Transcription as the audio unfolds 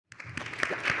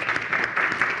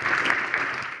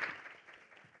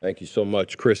Thank you so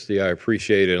much, Christy. I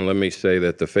appreciate it. And let me say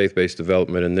that the Faith-Based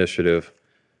Development Initiative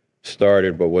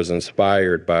started but was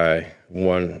inspired by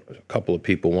a couple of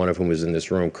people, one of whom is in this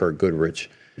room, Kurt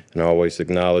Goodrich. And I always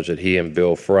acknowledge that he and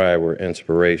Bill Fry were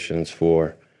inspirations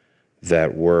for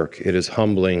that work. It is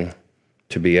humbling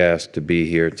to be asked to be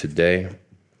here today.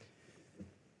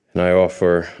 And I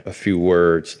offer a few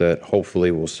words that hopefully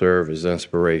will serve as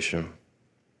inspiration.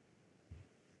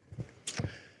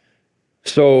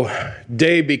 So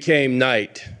day became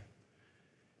night,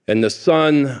 and the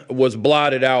sun was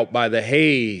blotted out by the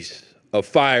haze of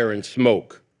fire and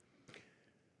smoke.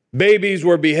 Babies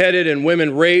were beheaded and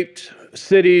women raped.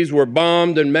 Cities were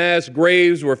bombed and mass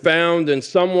graves were found, and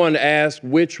someone asked,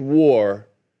 which war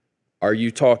are you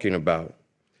talking about?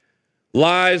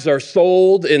 Lies are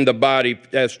sold in the body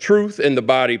as truth in the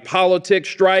body. Politics,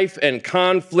 strife, and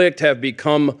conflict have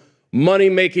become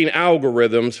money-making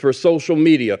algorithms for social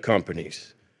media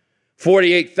companies.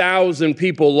 48,000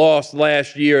 people lost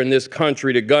last year in this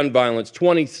country to gun violence,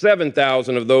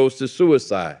 27,000 of those to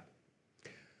suicide.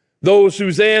 Those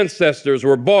whose ancestors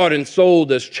were bought and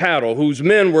sold as chattel, whose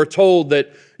men were told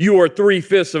that you are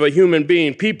 3/5 of a human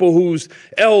being, people whose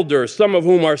elders, some of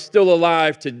whom are still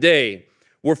alive today,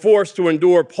 were forced to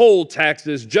endure poll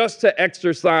taxes just to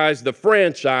exercise the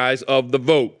franchise of the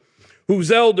vote,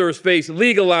 whose elders faced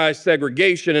legalized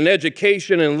segregation in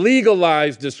education and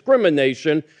legalized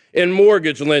discrimination in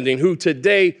mortgage lending, who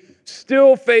today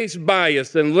still face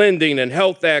bias in lending and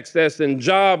health access and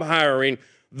job hiring.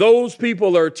 Those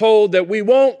people are told that we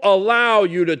won't allow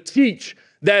you to teach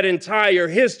that entire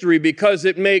history because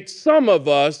it makes some of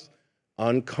us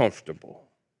uncomfortable.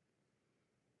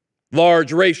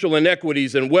 Large racial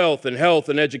inequities in wealth and health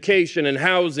and education and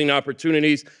housing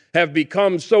opportunities have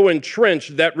become so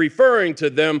entrenched that referring to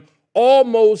them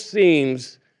almost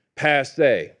seems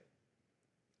passé.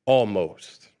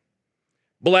 Almost.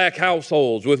 Black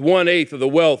households with 1/8 of the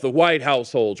wealth of white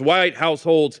households. White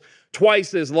households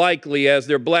twice as likely as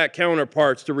their black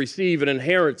counterparts to receive an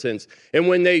inheritance. And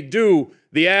when they do,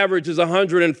 the average is a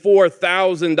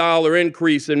 $104,000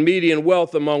 increase in median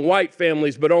wealth among white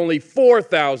families, but only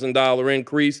 $4,000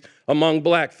 increase among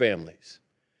black families.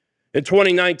 In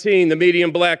 2019, the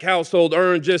median black household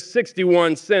earned just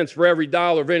 61 cents for every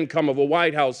dollar of income of a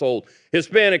white household.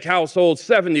 Hispanic households,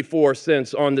 74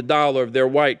 cents on the dollar of their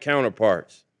white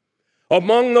counterparts.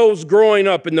 Among those growing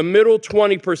up in the middle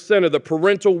 20% of the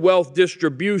parental wealth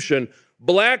distribution,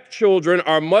 black children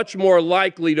are much more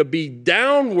likely to be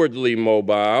downwardly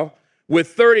mobile, with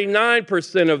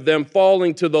 39% of them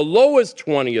falling to the lowest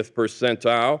 20th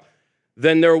percentile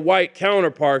than their white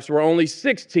counterparts, where only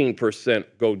 16%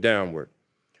 go downward.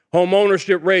 Home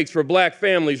ownership rates for black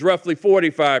families, roughly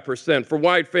 45%, for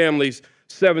white families,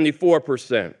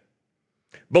 74%.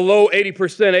 Below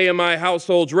 80% AMI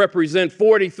households represent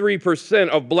 43%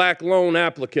 of black loan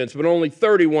applicants, but only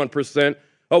 31%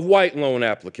 of white loan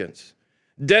applicants.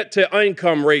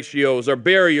 Debt-to-income ratios are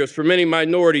barriers for many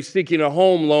minorities seeking a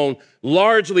home loan,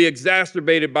 largely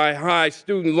exacerbated by high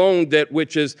student loan debt,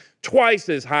 which is twice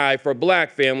as high for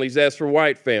black families as for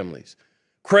white families.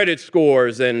 Credit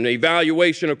scores and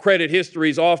evaluation of credit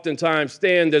histories oftentimes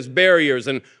stand as barriers,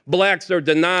 and blacks are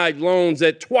denied loans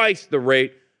at twice the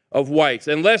rate of whites.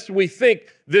 Unless we think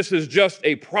this is just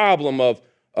a problem of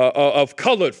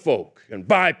colored folk and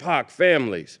BIPOC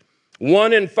families.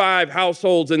 1 in 5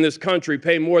 households in this country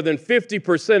pay more than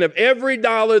 50% of every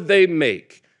dollar they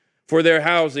make for their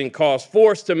housing costs,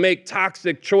 forced to make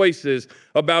toxic choices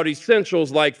about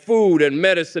essentials like food and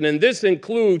medicine, and this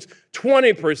includes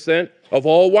 20% of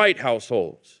all white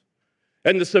households.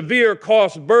 And the severe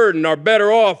cost burden are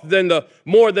better off than the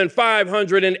more than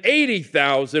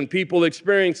 580,000 people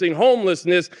experiencing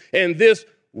homelessness in this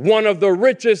one of the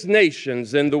richest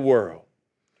nations in the world.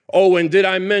 Oh, and did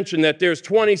I mention that there's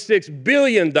 $26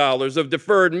 billion of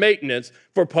deferred maintenance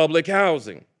for public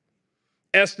housing?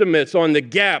 Estimates on the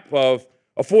gap of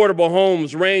affordable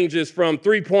homes ranges from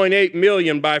 3.8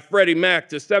 million by Freddie Mac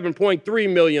to 7.3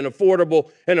 million affordable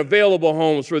and available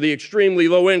homes for the extremely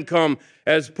low income,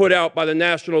 as put out by the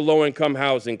National Low Income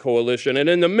Housing Coalition. And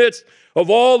in the midst of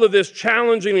all of this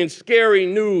challenging and scary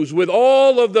news, with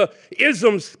all of the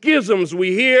isms, schisms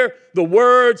we hear, the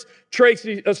words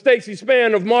Stacey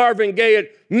Spann of Marvin Gaye,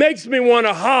 it makes me want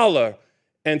to holler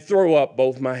and throw up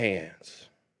both my hands.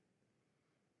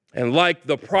 And like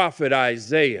the prophet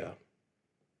Isaiah,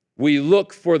 we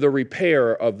look for the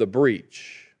repairer of the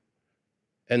breach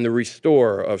and the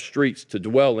restorer of streets to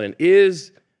dwell in.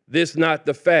 Is this not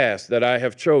the fast that I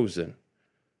have chosen?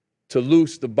 To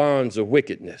loose the bonds of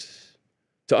wickedness,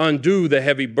 to undo the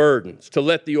heavy burdens, to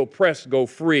let the oppressed go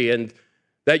free, and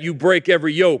that you break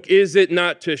every yoke? Is it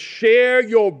not to share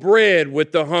your bread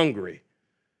with the hungry,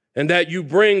 and that you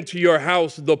bring to your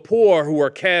house the poor who are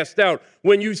cast out?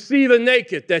 When you see the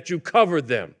naked, that you cover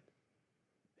them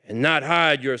and not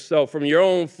hide yourself from your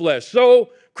own flesh. So,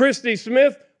 Christy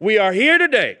Smith, we are here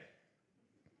today.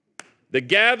 The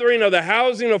gathering of the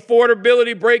Housing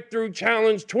Affordability Breakthrough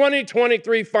Challenge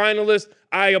 2023 finalists.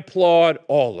 I applaud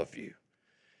all of you.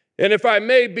 And if I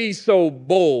may be so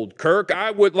bold, Kirk,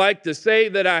 I would like to say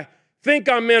that I think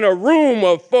I'm in a room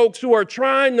of folks who are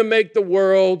trying to make the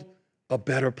world a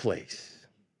better place.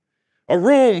 A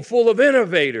room full of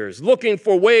innovators looking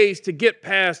for ways to get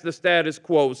past the status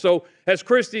quo. So, as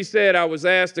Christy said, I was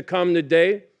asked to come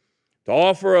today to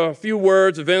offer a few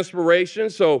words of inspiration.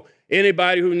 So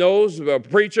anybody who knows a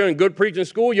preacher in good preaching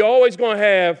school, you're always going to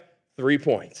have 3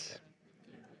 points.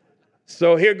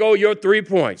 So here go your 3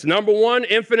 points. Number one,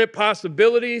 infinite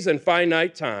possibilities and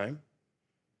finite time.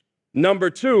 Number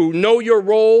two, know your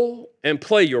role and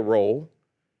play your role.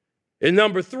 And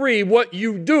number three, what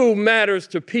you do matters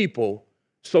to people,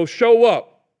 so show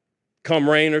up, come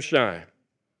rain or shine.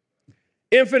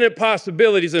 Infinite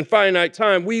possibilities and finite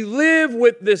time. We live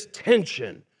with this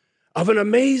tension of an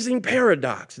amazing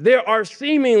paradox. There are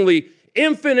seemingly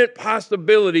infinite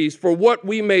possibilities for what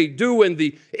we may do and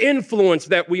the influence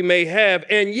that we may have,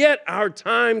 and yet our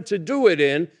time to do it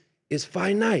in is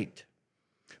finite.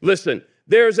 Listen,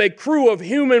 there's a crew of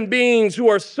human beings who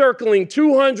are circling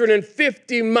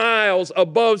 250 miles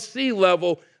above sea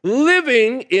level,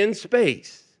 living in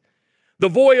space. The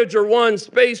Voyager 1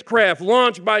 spacecraft,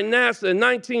 launched by NASA in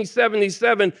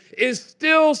 1977, is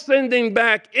still sending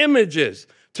back images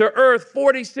to Earth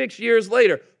 46 years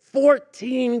later,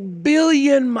 14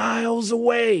 billion miles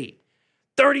away,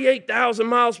 38,000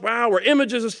 miles per hour,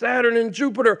 images of Saturn and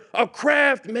Jupiter, a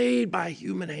craft made by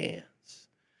human hands.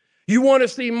 You want to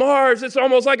see Mars? It's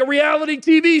almost like a reality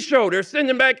TV show. They're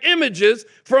sending back images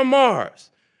from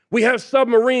Mars. We have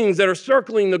submarines that are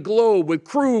circling the globe with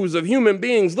crews of human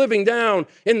beings living down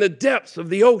in the depths of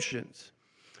the oceans.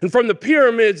 And from the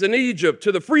pyramids in Egypt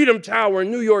to the Freedom Tower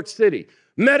in New York City,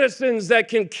 medicines that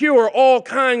can cure all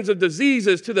kinds of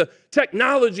diseases to the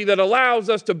technology that allows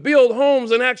us to build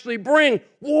homes and actually bring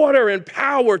water and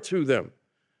power to them.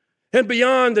 And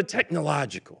beyond the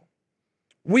technological,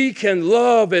 we can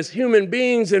love as human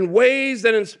beings in ways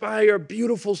that inspire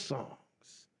beautiful songs.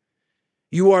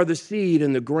 You are the seed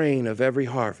and the grain of every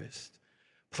harvest,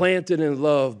 planted in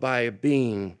love by a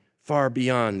being far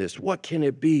beyond this. What can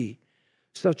it be?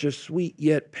 Such a sweet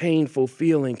yet painful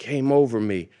feeling came over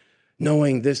me,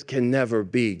 knowing this can never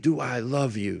be. Do I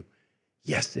love you?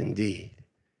 Yes, indeed.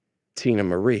 Tina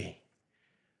Marie.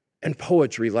 And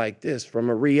poetry like this from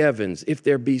Marie Evans: if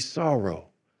there be sorrow,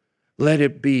 let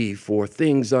it be for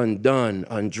things undone,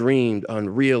 undreamed,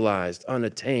 unrealized,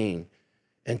 unattained.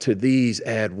 And to these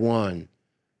add one,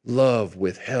 love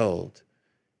withheld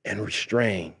and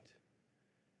restrained.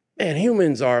 Man,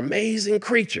 humans are amazing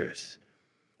creatures.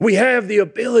 We have the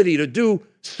ability to do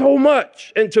so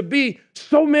much and to be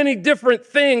so many different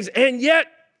things, and yet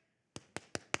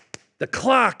the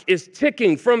clock is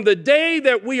ticking. From the day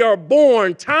that we are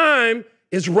born, time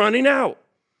is running out.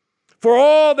 For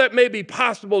all that may be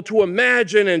possible to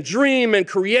imagine and dream and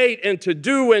create and to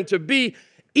do and to be,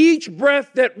 each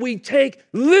breath that we take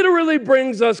literally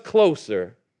brings us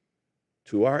closer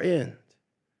to our end.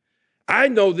 I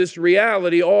know this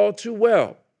reality all too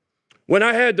well. When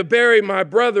I had to bury my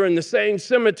brother in the same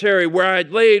cemetery where I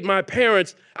had laid my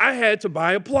parents, I had to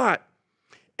buy a plot.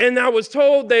 And I was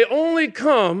told they only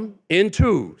come in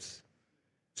twos.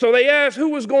 So they asked who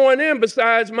was going in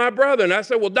besides my brother. And I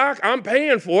said, well, Doc, I'm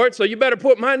paying for it, so you better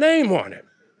put my name on it.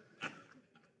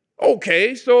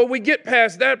 Okay, so we get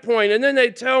past that point, and then they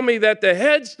tell me that the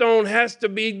headstone has to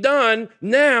be done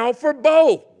now for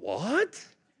both. What?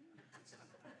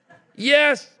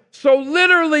 Yes, so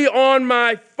literally on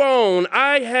my phone,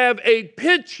 I have a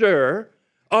picture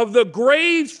of the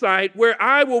grave site where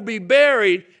I will be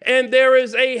buried, and there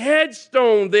is a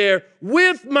headstone there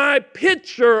with my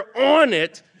picture on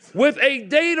it, with a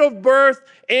date of birth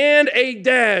and a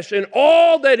dash, and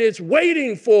all that it's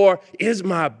waiting for is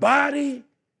my body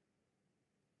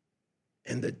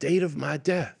and the date of my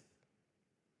death.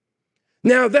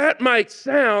 Now, that might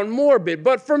sound morbid,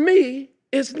 but for me,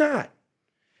 it's not.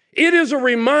 It is a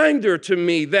reminder to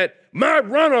me that my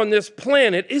run on this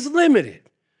planet is limited.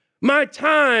 My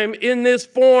time in this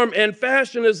form and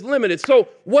fashion is limited. So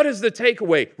what is the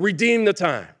takeaway? Redeem the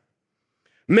time.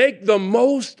 Make the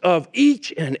most of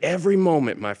each and every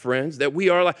moment, my friends, that we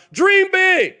are alive. Dream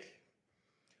big.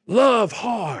 Love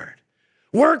hard.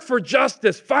 Work for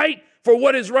justice. Fight for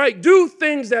what is right. Do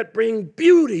things that bring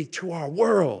beauty to our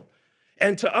world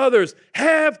and to others.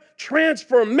 Have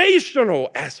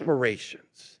transformational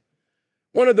aspirations.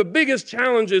 One of the biggest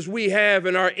challenges we have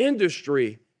in our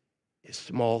industry is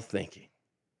small thinking.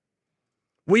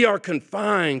 We are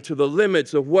confined to the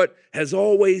limits of what has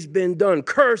always been done,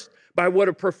 cursed by what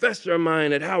a professor of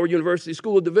mine at Howard University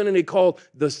School of Divinity called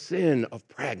the sin of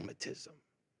pragmatism,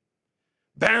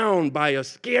 bound by a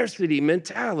scarcity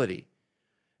mentality.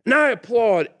 And I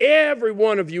applaud every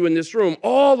one of you in this room,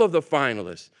 all of the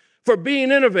finalists, for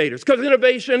being innovators, because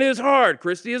innovation is hard.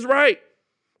 Christy is right.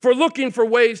 For looking for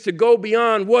ways to go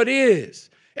beyond what is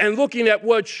and looking at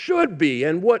what should be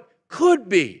and what could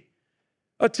be.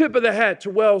 A tip of the hat to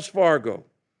Wells Fargo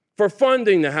for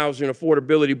funding the Housing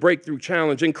Affordability Breakthrough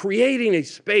Challenge and creating a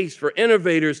space for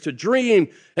innovators to dream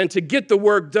and to get the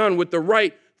work done with the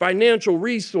right financial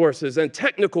resources and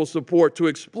technical support to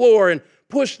explore and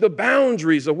push the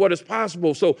boundaries of what is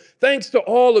possible. So thanks to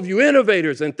all of you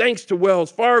innovators and thanks to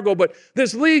Wells Fargo. But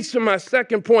this leads to my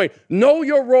second point. Know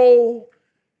your role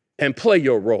and play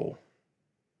your role.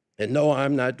 And no,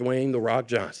 I'm not Dwayne "The Rock"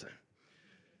 Johnson.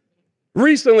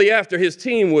 Recently, after his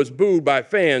team was booed by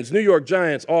fans, New York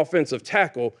Giants offensive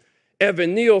tackle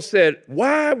Evan Neal said,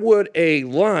 "Why would a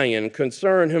lion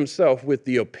concern himself with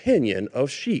the opinion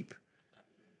of sheep?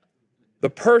 The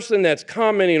person that's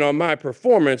commenting on my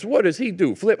performance, what does he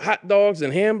do? Flip hot dogs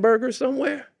and hamburgers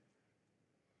somewhere?"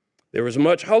 There was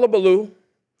much hullabaloo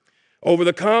over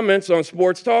the comments on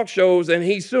sports talk shows, and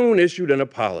he soon issued an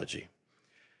apology.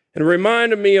 And it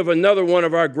reminded me of another one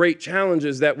of our great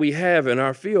challenges that we have in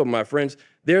our field, my friends.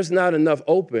 There's not enough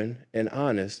open and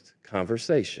honest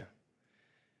conversation.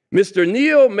 Mr.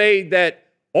 Neal made that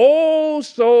oh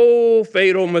so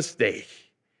fatal mistake.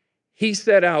 He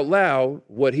said out loud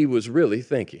what he was really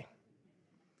thinking.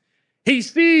 He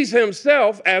sees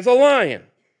himself as a lion.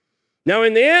 Now,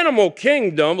 in the animal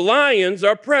kingdom, lions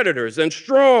are predators and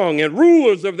strong and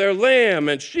rulers of their lamb,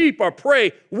 and sheep are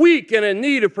prey, weak and in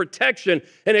need of protection.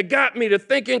 And it got me to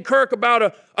thinking, Kirk,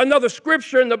 about another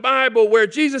scripture in the Bible where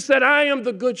Jesus said, "I am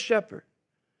the good shepherd."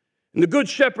 And the good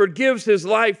shepherd gives his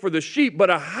life for the sheep, but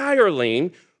a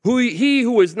hireling, he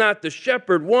who is not the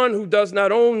shepherd, one who does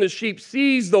not own the sheep,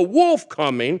 sees the wolf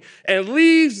coming and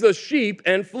leaves the sheep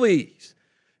and flees.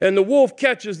 And the wolf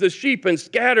catches the sheep and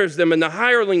scatters them, and the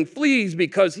hireling flees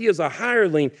because he is a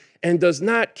hireling and does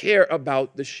not care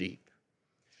about the sheep.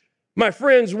 My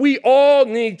friends, we all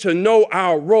need to know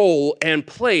our role and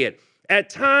play it.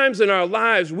 At times in our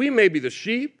lives, we may be the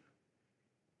sheep,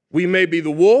 we may be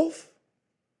the wolf,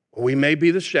 or we may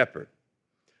be the shepherd.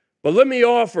 But let me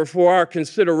offer for our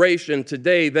consideration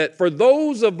today that for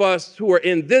those of us who are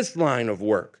in this line of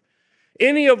work,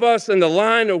 any of us in the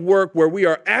line of work where we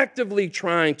are actively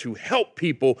trying to help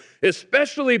people,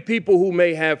 especially people who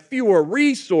may have fewer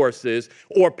resources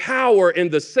or power in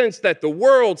the sense that the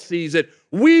world sees it,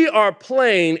 we are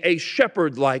playing a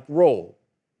shepherd-like role.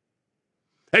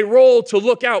 A role to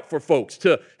look out for folks,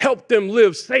 to help them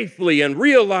live safely and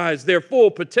realize their full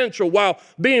potential while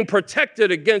being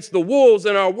protected against the wolves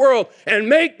in our world. And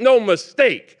make no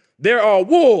mistake, there are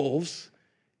wolves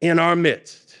in our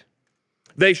midst.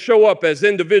 They show up as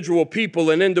individual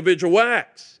people and individual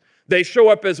acts. They show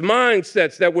up as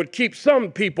mindsets that would keep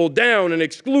some people down and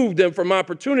exclude them from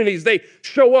opportunities. They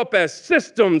show up as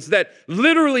systems that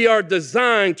literally are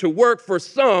designed to work for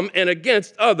some and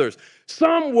against others.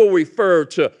 Some will refer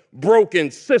to broken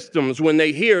systems when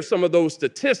they hear some of those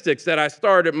statistics that I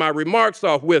started my remarks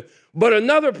off with. But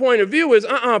another point of view is,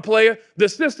 player, the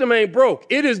system ain't broke.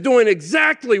 It is doing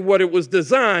exactly what it was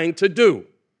designed to do.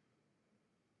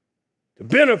 To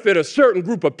benefit a certain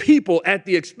group of people at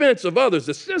the expense of others.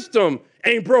 The system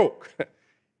ain't broke.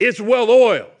 It's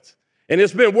well-oiled, and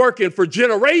it's been working for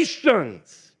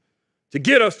generations to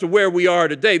get us to where we are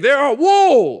today. There are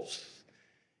wolves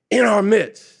in our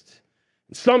midst.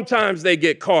 Sometimes they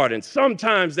get caught, and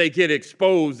sometimes they get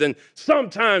exposed, and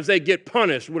sometimes they get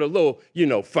punished with a little,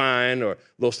 fine or a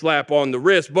little slap on the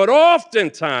wrist. But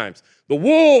oftentimes, the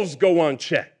wolves go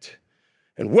unchecked.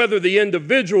 And whether the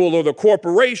individual or the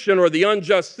corporation or the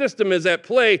unjust system is at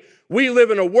play, we live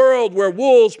in a world where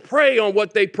wolves prey on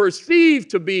what they perceive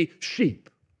to be sheep.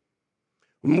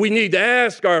 We need to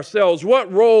ask ourselves,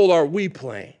 what role are we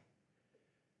playing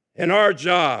in our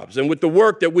jobs and with the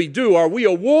work that we do? Are we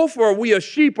a wolf, or are we a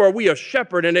sheep, or are we a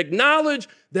shepherd? And acknowledge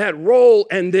that role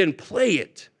and then play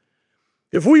it.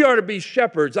 If we are to be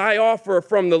shepherds, I offer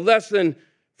from the lesson,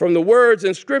 from the words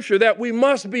in Scripture, that we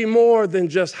must be more than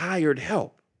just hired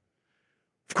help.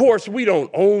 Of course, we don't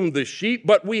own the sheep,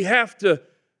 but we have to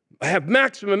have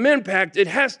maximum impact. It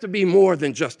has to be more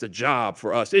than just a job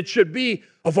for us. It should be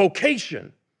a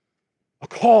vocation, a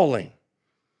calling.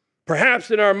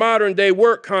 Perhaps in our modern day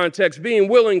work context, being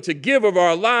willing to give of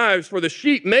our lives for the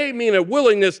sheep may mean a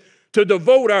willingness to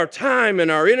devote our time and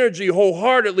our energy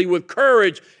wholeheartedly with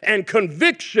courage and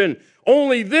conviction.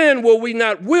 Only then will we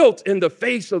not wilt in the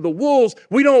face of the wolves.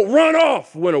 We don't run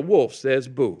off when a wolf says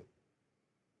boo.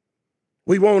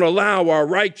 We won't allow our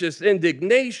righteous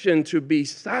indignation to be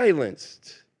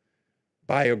silenced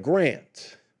by a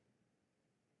grant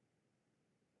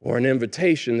or an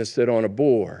invitation to sit on a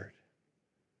board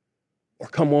or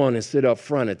come on and sit up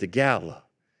front at the gala.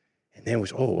 And then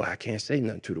I can't say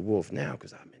nothing to the wolf now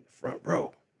because I'm in the front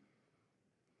row.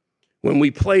 When we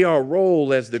play our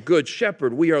role as the good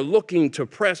shepherd, we are looking to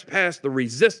press past the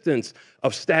resistance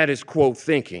of status quo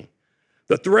thinking,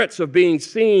 the threats of being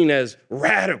seen as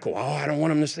radical. I don't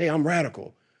want them to say I'm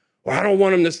radical. Or I don't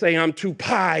want them to say I'm too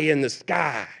pie in the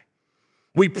sky.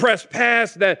 We press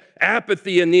past that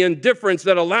apathy and the indifference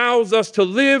that allows us to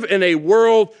live in a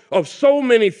world of so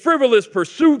many frivolous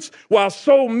pursuits while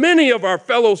so many of our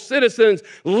fellow citizens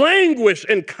languish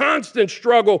in constant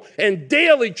struggle and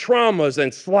daily traumas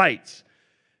and slights.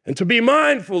 And to be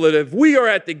mindful that if we are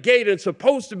at the gate and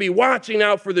supposed to be watching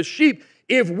out for the sheep,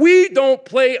 if we don't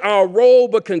play our role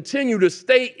but continue to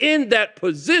stay in that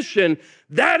position,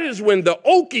 that is when the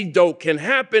okie doke can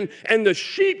happen and the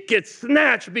sheep get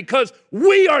snatched because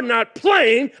we are not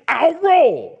playing our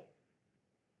role.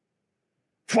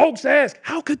 Folks ask,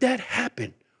 how could that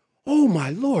happen? Oh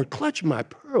my Lord, clutch my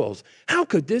pearls. How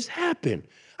could this happen?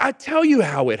 I tell you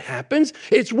how it happens.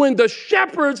 It's when the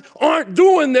shepherds aren't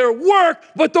doing their work,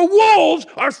 but the wolves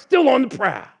are still on the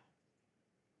prowl.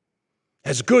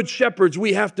 As good shepherds,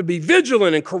 we have to be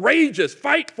vigilant and courageous,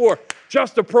 fight for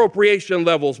just appropriation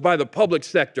levels by the public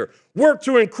sector, work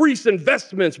to increase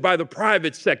investments by the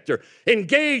private sector,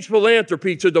 engage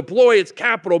philanthropy to deploy its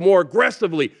capital more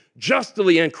aggressively,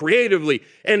 justly, and creatively,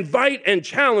 invite and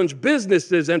challenge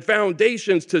businesses and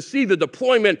foundations to see the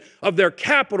deployment of their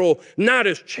capital not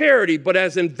as charity, but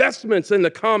as investments in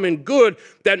the common good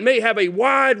that may have a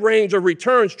wide range of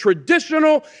returns,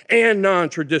 traditional and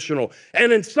non-traditional,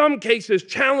 and in some cases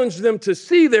challenge them to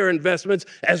see their investments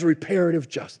as reparative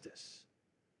justice.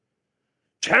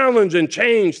 Challenge and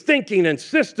change thinking and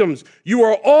systems. You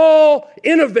are all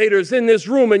innovators in this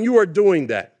room, and you are doing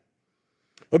that.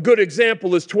 A good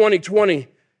example is 2020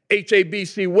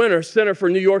 HABC winner, Center for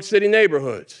New York City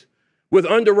Neighborhoods, with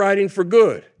Underwriting for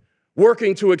Good,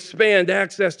 working to expand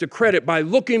access to credit by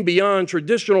looking beyond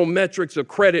traditional metrics of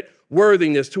credit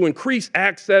worthiness to increase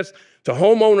access to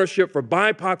home ownership for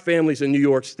BIPOC families in New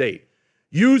York State,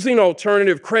 using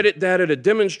alternative credit data to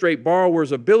demonstrate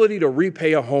borrowers' ability to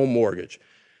repay a home mortgage.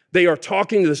 They are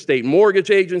talking to the state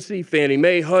mortgage agency, Fannie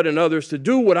Mae, HUD, and others to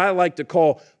do what I like to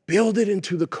call build it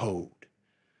into the code.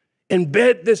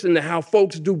 Embed this into how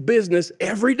folks do business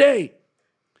every day.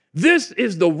 This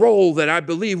is the role that I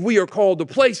believe we are called to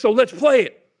play, so let's play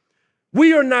it.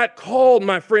 We are not called,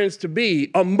 my friends, to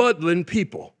be a muddling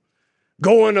people,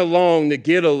 going along to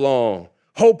get along,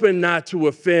 hoping not to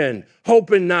offend,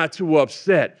 hoping not to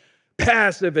upset,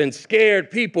 passive and scared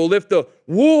people. If the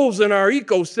wolves in our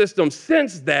ecosystem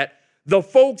sense that, the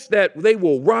folks that they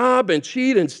will rob and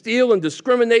cheat and steal and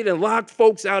discriminate and lock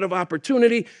folks out of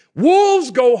opportunity,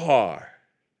 wolves go hard.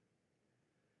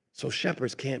 So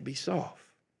shepherds can't be soft.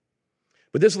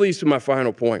 But this leads to my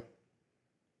final point.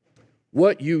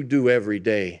 What you do every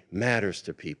day matters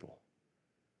to people.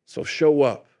 So show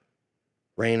up,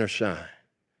 rain or shine.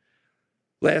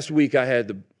 Last week, I had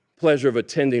the pleasure of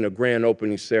attending a grand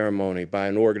opening ceremony by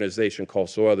an organization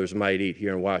called So Others Might Eat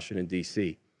here in Washington,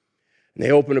 D.C. And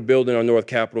they opened a building on North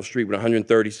Capitol Street with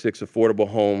 136 affordable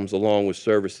homes, along with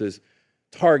services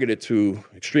targeted to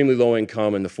extremely low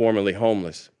income and the formerly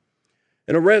homeless.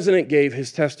 And a resident gave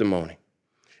his testimony.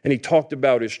 And he talked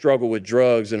about his struggle with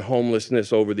drugs and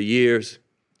homelessness over the years.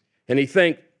 And he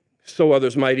thanked So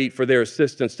Others Might Eat for their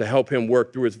assistance to help him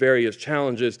work through his various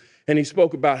challenges. And he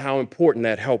spoke about how important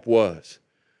that help was.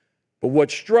 But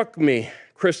what struck me,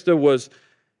 Krista, was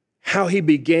how he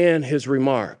began his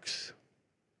remarks.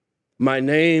 My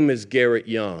name is Garrett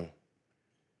Young,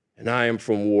 and I am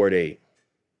from Ward 8.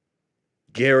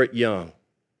 Garrett Young,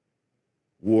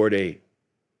 Ward 8.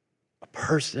 A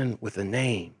person with a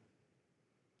name,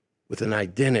 with an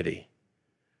identity,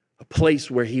 a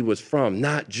place where he was from,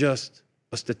 not just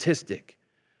a statistic.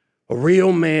 A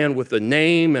real man with a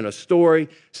name and a story.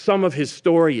 Some of his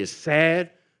story is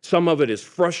sad. Some of it is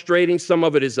frustrating, some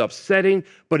of it is upsetting,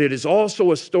 but it is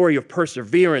also a story of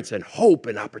perseverance and hope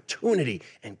and opportunity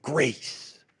and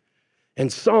grace.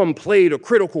 And some played a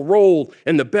critical role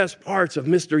in the best parts of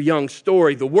Mr. Young's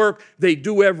story. The work they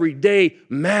do every day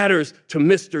matters to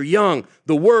Mr. Young.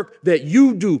 The work that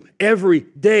you do every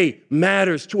day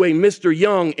matters to a Mr.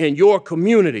 Young in your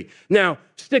community. Now,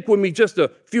 stick with me just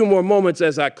a few more moments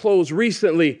as I close.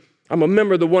 Recently, I'm a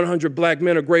member of the 100 Black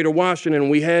Men of Greater Washington,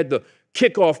 and we had the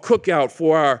kickoff cookout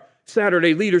for our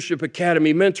Saturday Leadership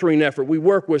Academy mentoring effort. We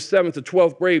work with 7th to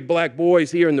 12th grade Black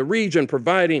boys here in the region,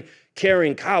 providing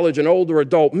caring college and older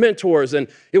adult mentors. And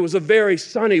it was a very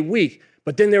sunny week,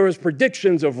 but then there was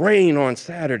predictions of rain on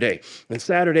Saturday. And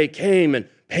Saturday came, and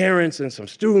parents and some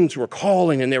students were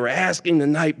calling, and they were asking the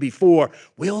night before,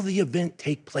 will the event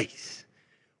take place?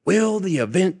 Will the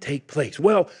event take place?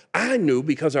 Well, I knew,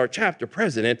 because our chapter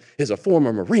president is a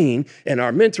former Marine and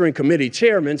our mentoring committee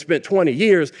chairman spent 20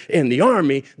 years in the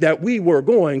Army, that we were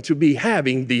going to be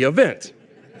having the event.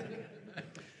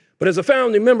 But as a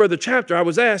founding member of the chapter, I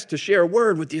was asked to share a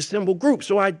word with the assembled group.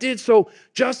 So I did so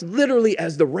just literally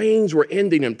as the rains were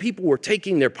ending and people were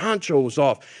taking their ponchos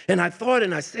off. And I thought,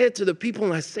 and I said to the people,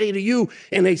 and I say to you,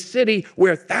 in a city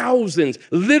where thousands,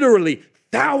 literally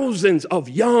thousands of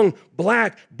young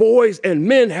Black boys and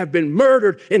men have been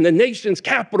murdered in the nation's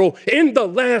capital in the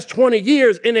last 20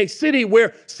 years, in a city where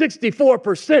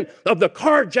 64% of the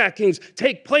carjackings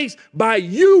take place by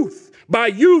youth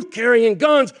carrying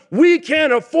guns, we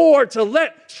can't afford to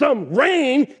let some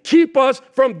rain keep us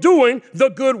from doing the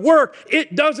good work.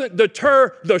 It doesn't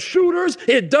deter the shooters.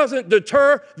 It doesn't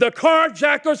deter the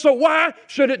carjackers. So why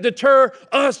should it deter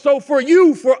us? So for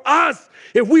you, for us,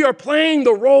 if we are playing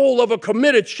the role of a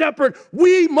committed shepherd,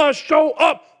 we must show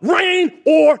up, rain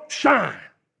or shine.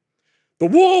 The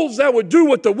wolves that would do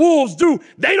what the wolves do,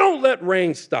 they don't let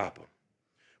rain stop them.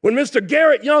 When Mr.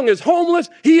 Garrett Young is homeless,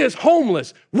 he is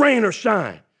homeless, rain or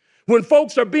shine. When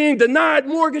folks are being denied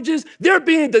mortgages, they're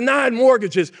being denied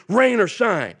mortgages, rain or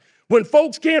shine. When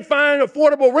folks can't find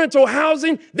affordable rental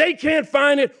housing, they can't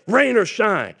find it, rain or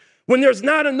shine. When there's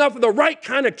not enough of the right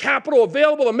kind of capital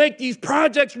available to make these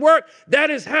projects work, that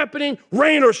is happening,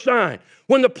 rain or shine.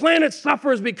 When the planet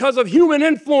suffers because of human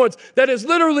influence that is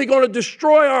literally going to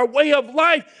destroy our way of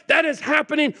life, that is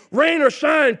happening, rain or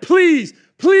shine. Please,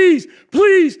 please,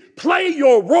 please play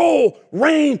your role,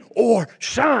 rain or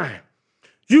shine.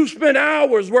 You spent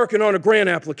hours working on a grant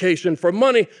application for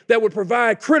money that would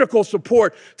provide critical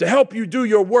support to help you do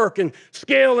your work and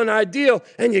scale an ideal,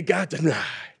 and you got denied.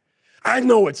 I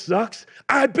know it sucks.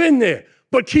 I've been there,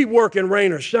 but keep working,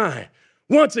 rain or shine.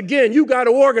 Once again, you got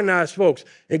to organize folks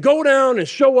and go down and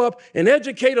show up and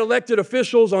educate elected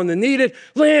officials on the needed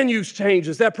land use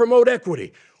changes that promote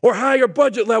equity, or higher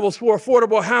budget levels for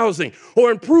affordable housing,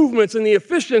 or improvements in the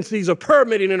efficiencies of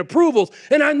permitting and approvals.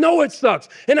 And I know it sucks.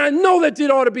 And I know that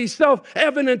it ought to be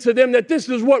self-evident to them that this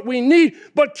is what we need,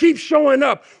 but keep showing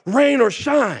up, rain or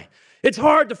shine. It's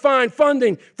hard to find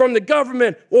funding from the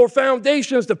government or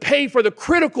foundations to pay for the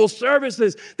critical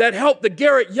services that help the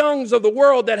Garrett Youngs of the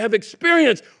world that have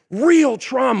experienced real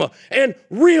trauma and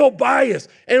real bias.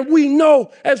 And we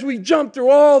know as we jump through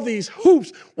all these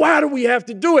hoops, why do we have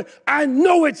to do it? I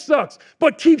know it sucks,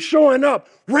 but keep showing up,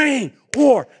 rain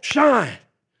or shine.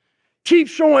 Keep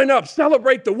showing up,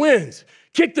 celebrate the wins,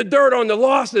 kick the dirt on the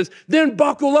losses, then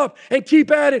buckle up and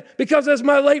keep at it. Because as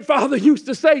my late father used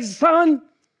to say, son,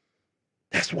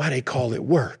 that's why they call it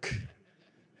work.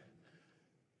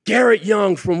 Garrett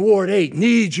Young from Ward 8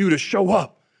 needs you to show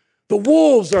up. The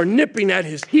wolves are nipping at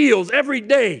his heels every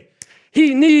day.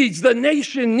 The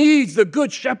nation needs the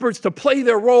good shepherds to play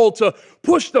their role, to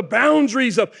push the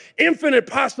boundaries of infinite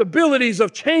possibilities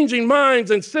of changing minds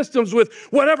and systems with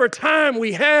whatever time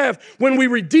we have, when we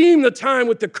redeem the time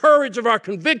with the courage of our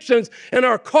convictions and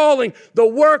our calling. The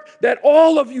work that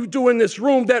all of you do in this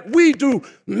room, that we do,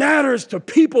 matters to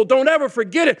people. Don't ever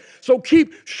forget it. So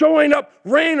keep showing up,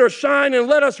 rain or shine, and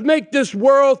let us make this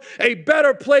world a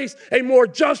better place, a more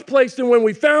just place than when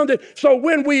we found it. So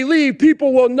when we leave,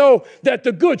 people will know that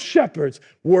the good shepherds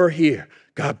were here.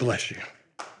 God bless you.